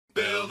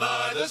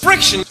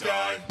Friction.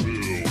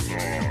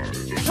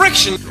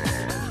 Friction.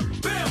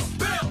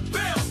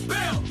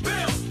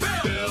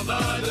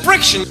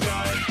 Friction.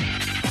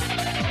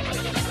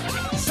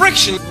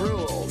 Friction.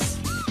 Rules.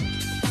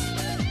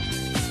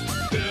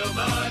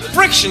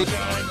 Friction.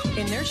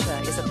 Inertia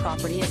is a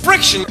property of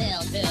Friction.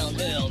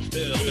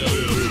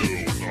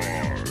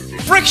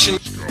 Friction.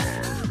 T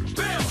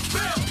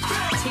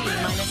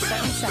minus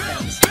 7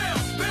 seconds.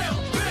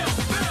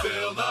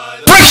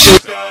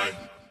 Friction.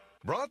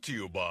 Brought to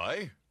you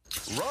by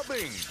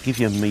rubbing. Give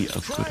your meat a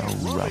good Try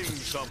old rub. rubbing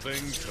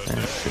something today.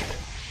 That's it.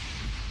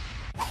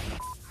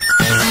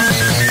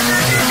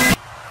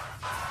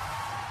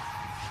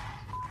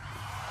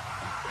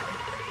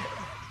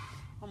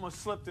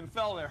 Almost slipped and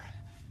fell there.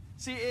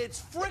 See, it's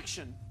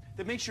friction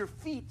that makes your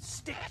feet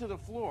stick to the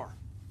floor.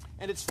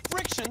 And it's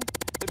friction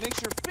that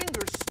makes your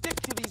fingers stick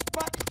to these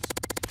buttons.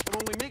 And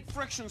when we make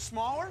friction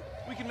smaller,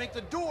 we can make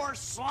the door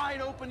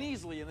slide open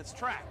easily in its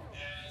track.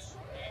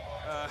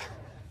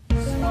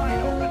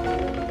 Slide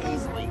open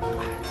easily in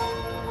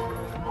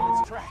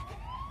its track.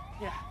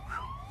 Yeah.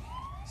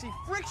 See,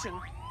 friction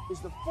is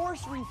the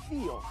force we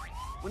feel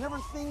whenever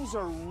things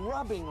are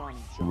rubbing on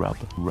each other. Rub,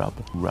 rub,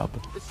 rub.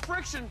 It's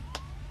friction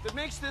that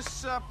makes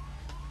this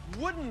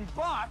wooden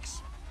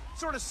box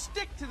sort of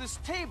stick to this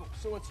table,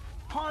 so it's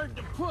hard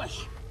to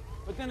push,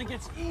 but then it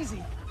gets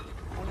easy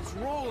when it's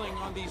rolling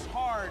on these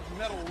hard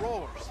metal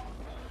rollers.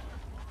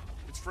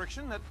 It's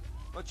friction that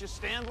lets you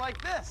stand like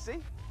this, see?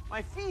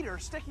 My feet are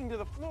sticking to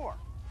the floor.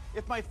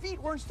 If my feet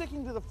weren't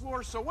sticking to the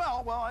floor so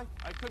well,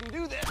 I couldn't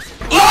do this.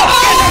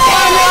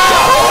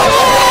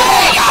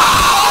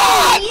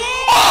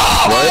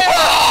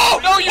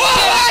 What? No, you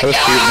didn't! That was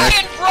cute,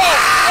 Nick.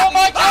 Oh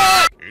my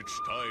God! It's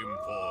time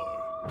for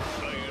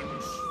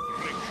Science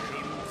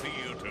Friction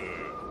Theater.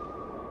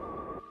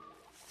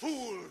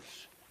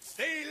 Fools!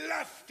 They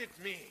laughed at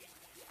me.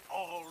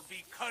 All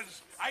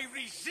because I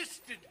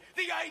resisted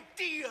the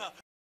idea.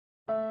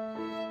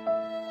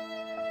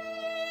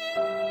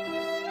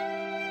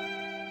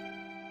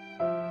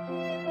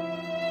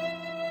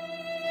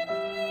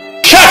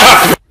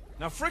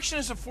 Now, friction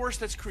is a force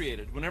that's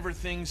created whenever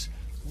things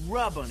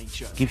rub on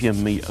each other. Give your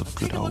meat a good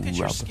Take a look old at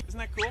your rub. skin. Isn't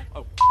that cool?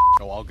 Oh,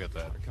 Oh, I'll get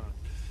that.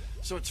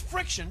 so it's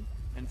friction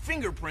and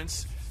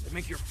fingerprints that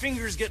make your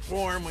fingers get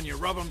warm when you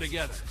rub them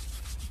together.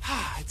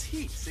 Ah, it's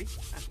heat, see?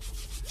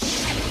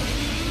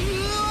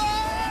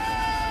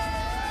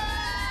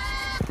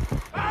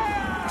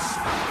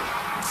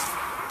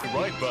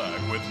 Right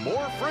back with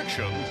more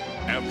friction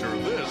after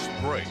this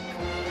break.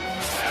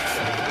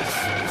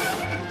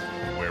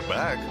 We're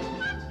back.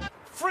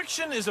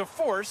 Friction is a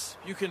force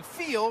you can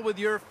feel with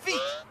your feet.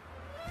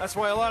 That's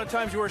why a lot of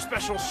times you wear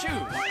special shoes.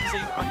 See,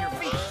 on your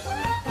feet.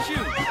 Shoes,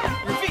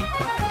 your feet.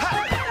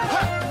 Ha,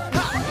 ha,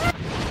 ha.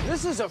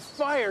 This is a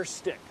fire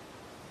stick.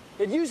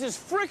 It uses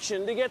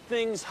friction to get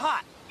things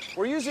hot.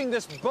 We're using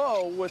this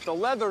bow with the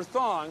leather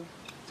thong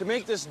to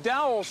make this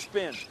dowel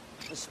spin.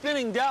 The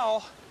spinning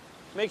dowel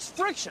makes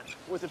friction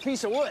with a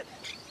piece of wood.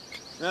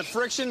 And that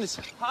friction is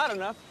hot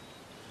enough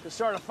to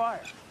start a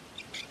fire.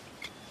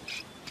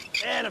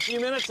 In a few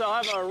minutes,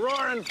 I'll have a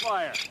roaring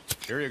fire.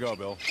 Here you go,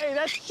 Bill. Hey,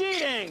 that's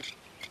cheating!